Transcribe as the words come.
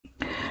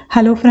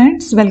Hello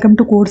friends, welcome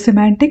to Code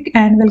Semantic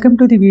and welcome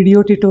to the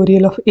video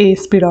tutorial of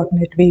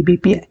ASP.NET Web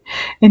API.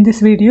 In this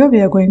video, we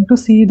are going to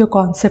see the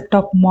concept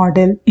of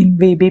model in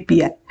Web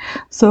API.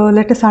 So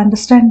let us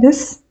understand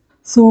this.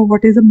 So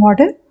what is a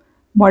model?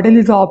 Model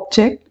is an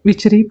object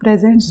which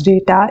represents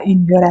data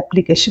in your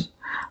application.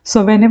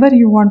 So whenever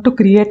you want to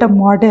create a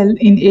model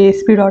in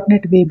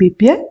ASP.NET Web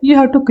API, you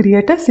have to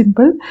create a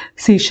simple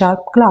C#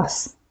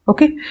 class.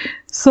 Okay,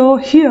 so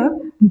here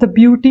the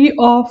beauty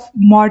of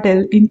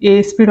model in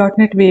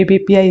ASP.NET Web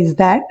API is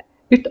that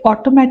it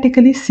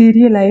automatically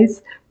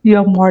serializes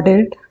your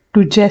model to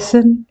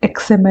JSON,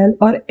 XML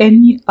or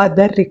any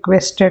other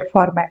requested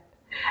format.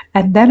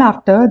 And then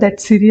after that,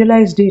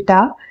 serialized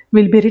data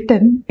will be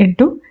written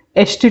into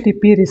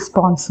HTTP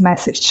response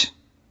message.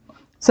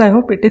 So I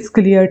hope it is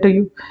clear to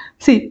you.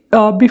 See,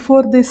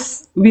 before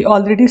this, we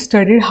already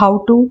studied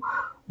how to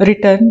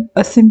return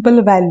a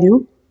simple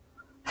value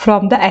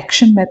from the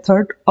action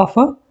method of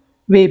a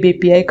Web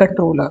API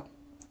controller,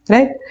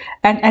 right?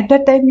 And at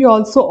that time, we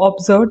also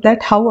observed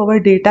that how our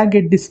data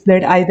get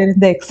displayed either in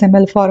the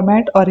XML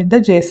format or in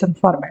the JSON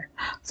format.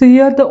 So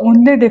here the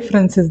only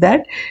difference is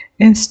that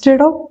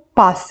instead of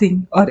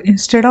passing or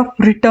instead of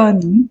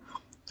returning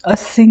a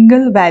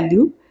single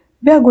value,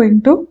 we are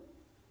going to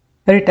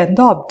return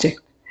the object.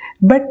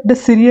 But the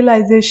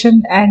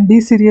serialization and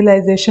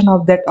deserialization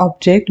of that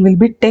object will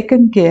be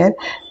taken care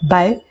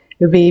by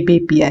Web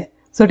API.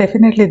 So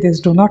definitely this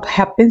do not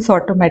happen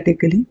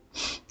automatically.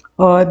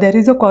 There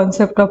is a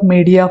concept of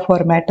media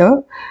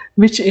formatter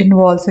which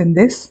involves in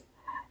this.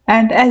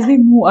 And as we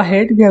move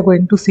ahead, we are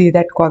going to see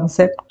that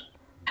concept.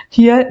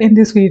 Here in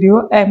this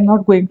video, I am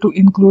not going to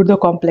include the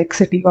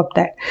complexity of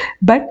that,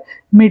 but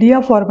media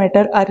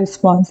formatter are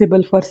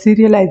responsible for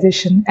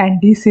serialization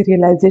and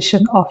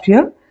deserialization of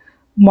your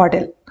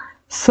model.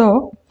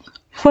 So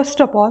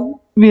first of all,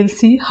 we'll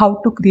see how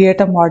to create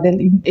a model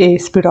in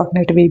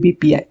ASP.NET Web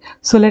API.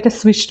 So let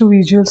us switch to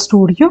Visual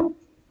Studio.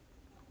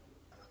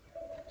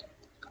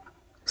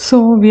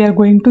 So we are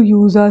going to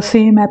use our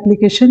same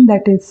application,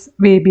 that is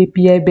Web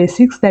API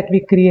Basics, that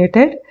we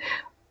created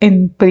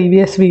in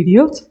previous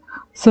videos.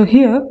 So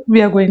here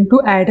we are going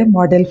to add a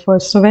model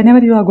first. So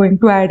whenever you are going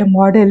to add a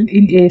model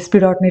in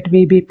ASP.NET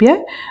Web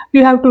API,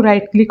 you have to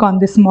right click on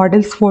this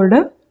models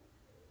folder,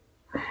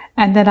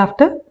 and then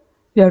after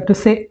you have to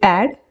say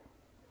add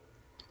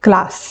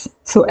class.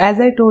 So as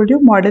I told you,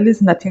 model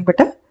is nothing but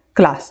a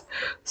class.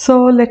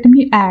 So let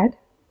me add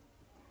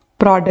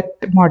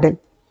product model.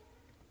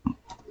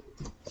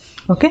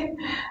 Okay,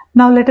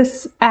 now let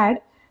us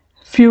add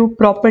few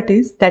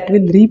properties that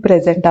will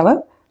represent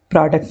our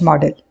product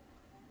model.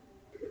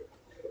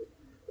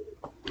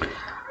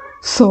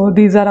 So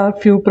these are our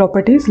few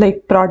properties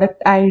like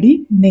product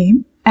ID,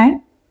 name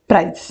and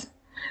price.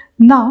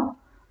 Now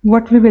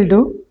what we will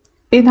do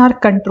in our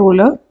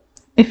controller,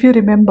 if you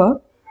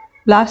remember,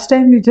 last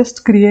time we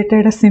just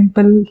created a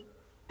simple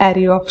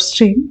array of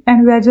string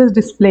and we are just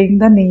displaying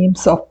the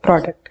names of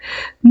product.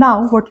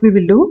 Now what we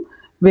will do,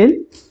 we'll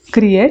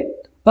create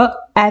a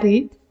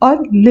array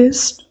or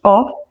list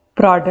of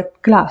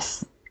product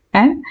class,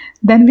 and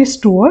then we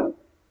store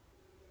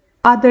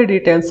other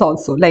details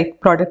also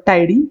like product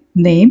ID,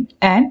 name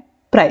and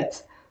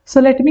price. So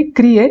let me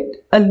create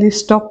a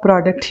list of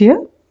product here.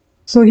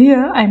 So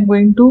here I'm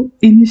going to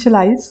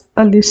initialize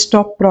a list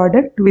of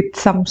product with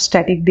some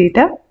static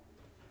data,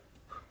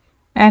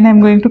 and I'm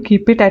going to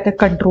keep it at a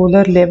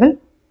controller level.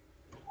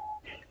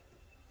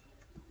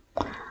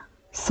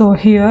 So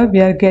here we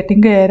are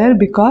getting an error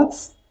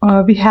because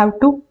we have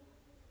to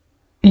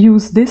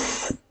use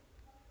this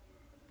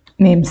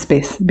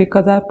namespace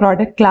because our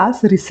product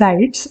class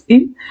resides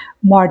in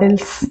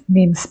models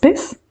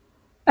namespace.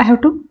 I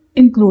have to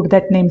include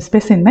that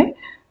namespace in my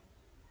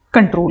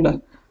controller.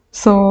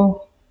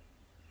 So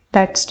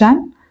that's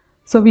done.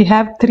 So we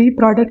have 3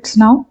 products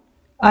now.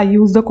 I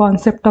use the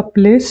concept of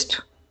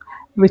list,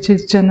 which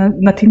is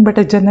nothing but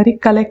a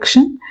generic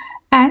collection,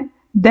 and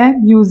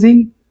then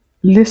using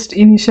list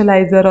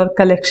initializer or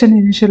collection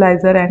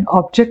initializer and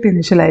object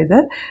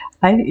initializer,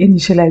 I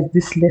initialize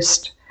this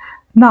list.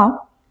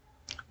 Now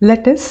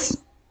let us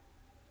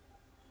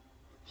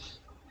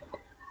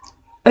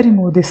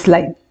remove this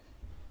line.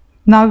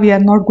 Now we are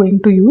not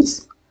going to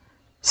use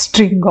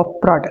string of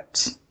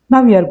products.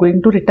 Now we are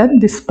going to return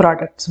this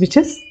products, which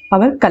is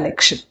our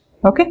collection.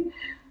 Okay.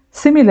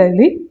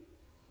 Similarly,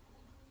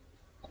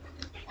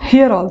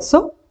 here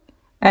also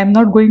I am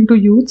not going to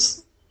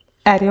use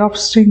array of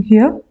string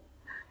here.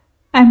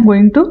 I am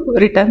going to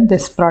return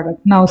this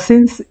product. Now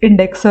since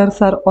indexers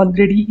are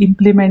already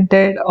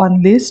implemented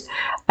on list,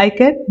 I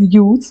can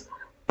use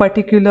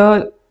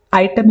particular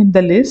item in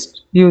the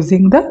list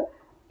using the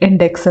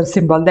indexer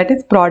symbol, that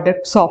is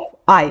products of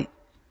I,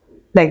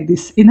 like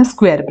this in a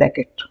square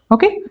bracket.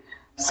 Okay,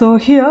 so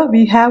here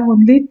we have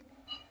only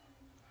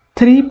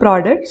 3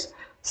 products,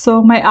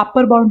 so my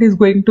upper bound is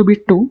going to be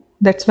 2.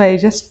 That's why I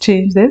just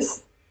change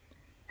this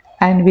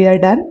and we are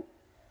done.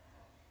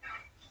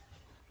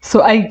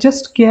 So I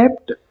just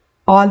kept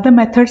all the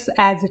methods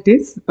as it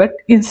is, but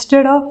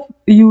instead of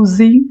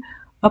using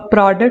a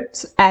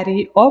products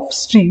array of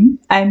string,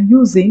 I'm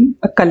using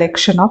a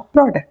collection of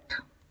product.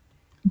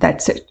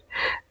 That's it.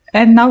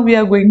 And now we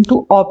are going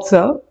to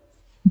observe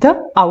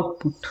the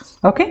output.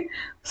 Okay,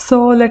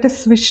 so let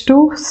us switch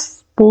to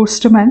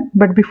Postman,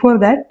 but before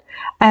that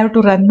I have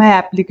to run my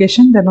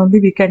application, then only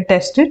we can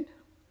test it.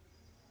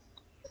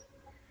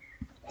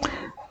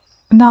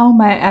 Now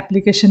my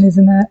application is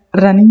in a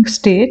running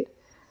state.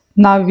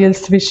 Now we'll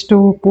switch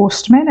to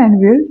Postman and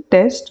we'll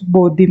test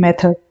both the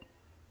method.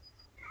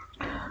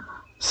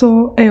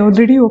 So I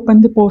already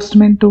opened the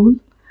Postman tool.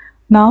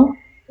 Now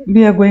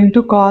we are going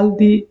to call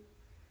the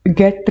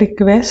get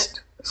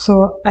request.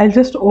 So I'll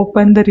just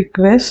open the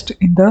request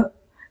in the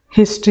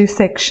history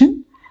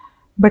section.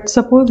 But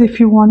suppose if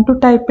you want to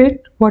type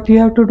it, what you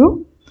have to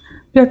do?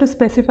 You have to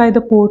specify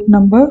the port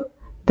number.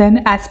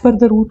 Then as per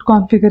the root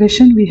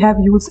configuration, we have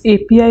used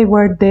API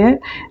word there,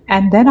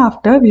 and then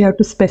after we have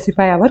to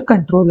specify our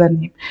controller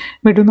name.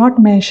 We do not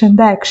mention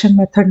the action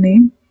method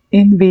name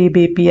in Web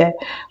API.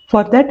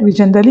 For that we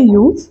generally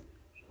use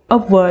a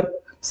verb.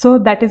 So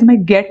that is my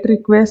get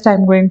request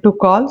I'm going to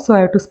call. So I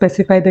have to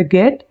specify the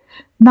get.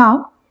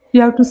 Now you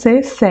have to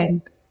say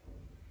send.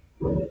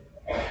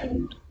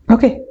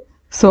 Okay,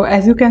 so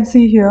as you can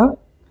see here,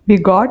 we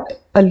got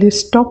a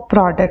list of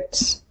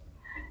products.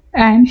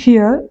 And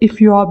here,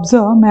 if you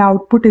observe, my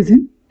output is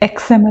in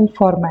XML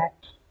format.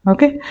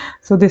 Okay,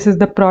 so this is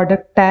the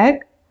product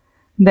tag,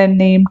 then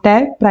name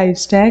tag,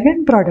 price tag,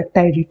 and product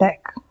ID tag.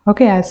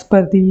 Okay, as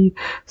per the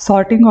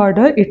sorting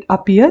order, it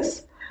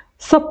appears.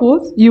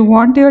 Suppose you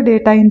want your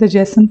data in the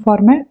JSON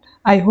format.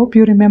 I hope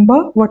you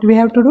remember what we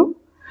have to do.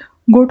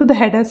 Go to the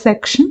header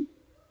section,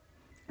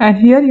 and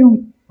here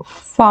you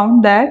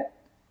found that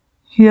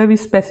here we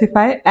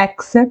specify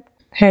accept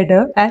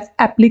header as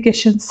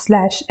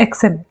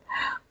application/XML.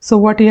 So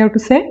what you have to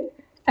say?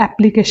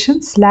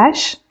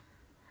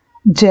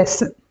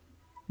 Application/JSON.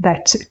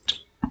 That's it.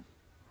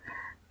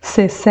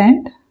 Say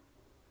send,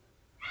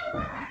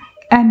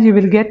 and you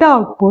will get the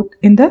output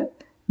in the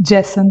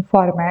JSON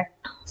format.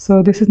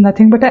 So this is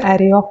nothing but an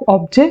array of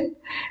object,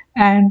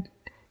 and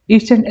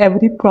each and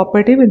every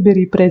property will be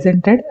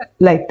represented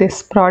like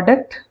this: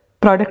 product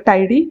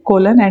ID,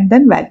 colon, and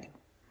then value.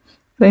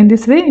 So in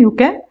this way you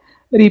can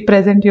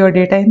represent your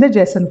data in the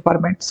JSON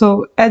format.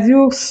 So as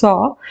you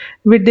saw,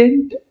 we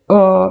didn't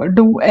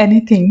do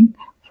anything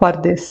for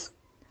this.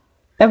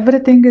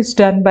 Everything is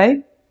done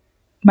by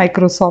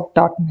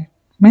Microsoft.NET.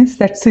 Means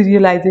that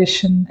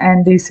serialization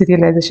and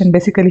deserialization.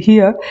 Basically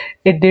here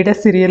it did a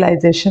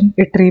serialization.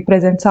 It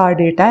represents our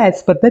data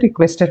as per the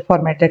requested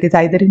format, that is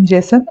either in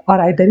JSON or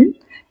either in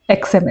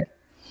XML.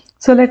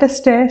 So let us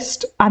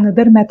test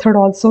another method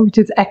also, which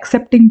is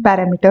accepting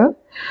parameter.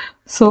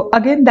 So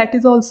again, that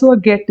is also a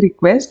get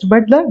request,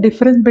 but the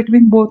difference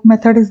between both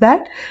method is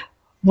that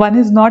one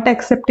is not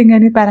accepting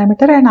any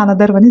parameter and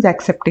another one is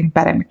accepting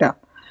parameter.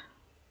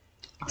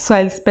 So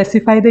I'll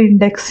specify the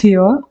index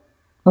here.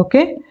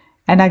 Okay,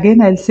 and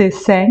again I'll say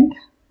send.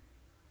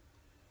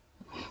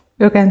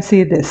 You can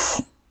see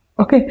this.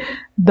 Okay,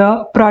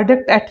 the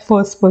product at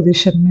first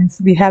position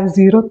means we have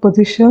 0th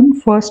position,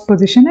 first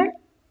position, and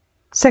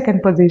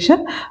second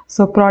position.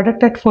 So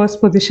product at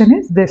first position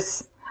is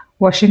this: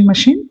 washing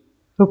machine,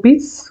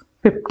 rupees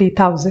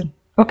 50,000.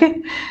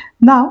 Okay,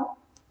 now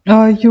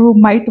you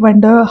might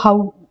wonder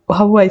how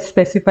I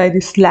specify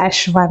this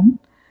 /1.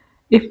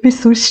 If we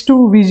switch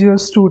to Visual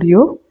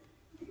Studio,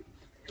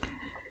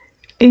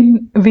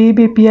 in Web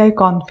API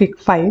config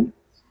file,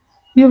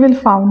 you will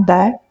find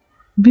that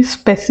we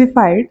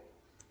specified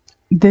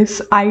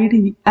this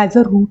ID as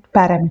a root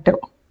parameter.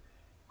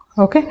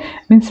 Okay,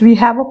 means we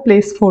have a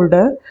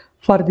placeholder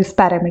for this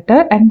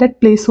parameter, and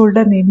that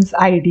placeholder name is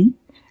ID,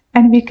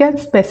 and we can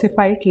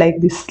specify it like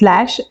this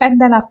 /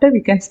 and then after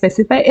we can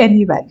specify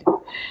any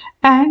value.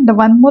 And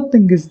one more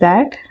thing is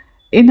that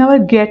in our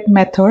get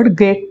method,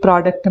 get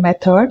product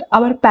method,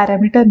 our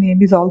parameter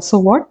name is also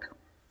what?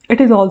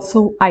 It is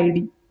also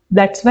ID.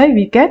 That's why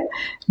we can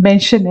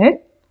mention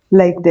it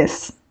like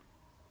this.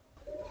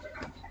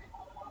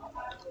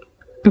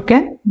 You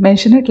can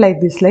mention it like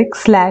this, like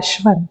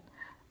 /1.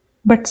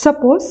 But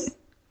suppose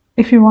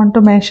if you want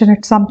to mention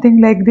it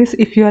something like this,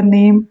 if your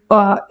name,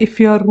 if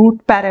your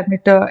root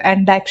parameter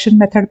and the action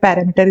method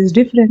parameter is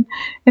different,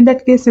 in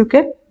that case you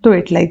can do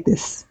it like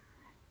this,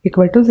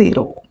 equal to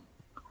 0,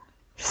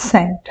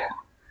 send.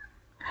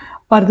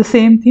 Or the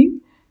same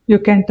thing, you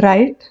can try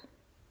it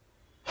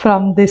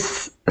from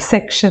this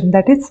section,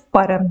 that is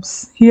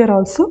params. Here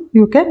also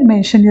you can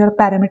mention your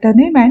parameter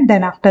name and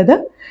then after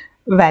the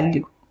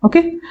value.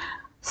 Okay,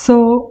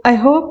 so I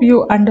hope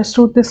you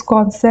understood this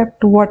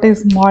concept, what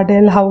is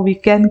model, how we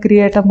can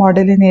create a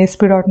model in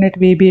ASP.NET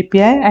Web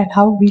API, and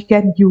how we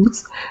can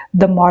use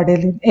the model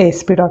in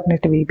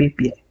ASP.NET Web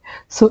API.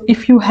 So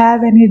if you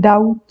have any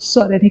doubts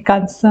or any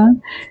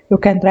concern, you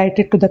can write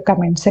it to the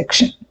comment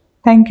section.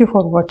 Thank you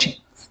for watching.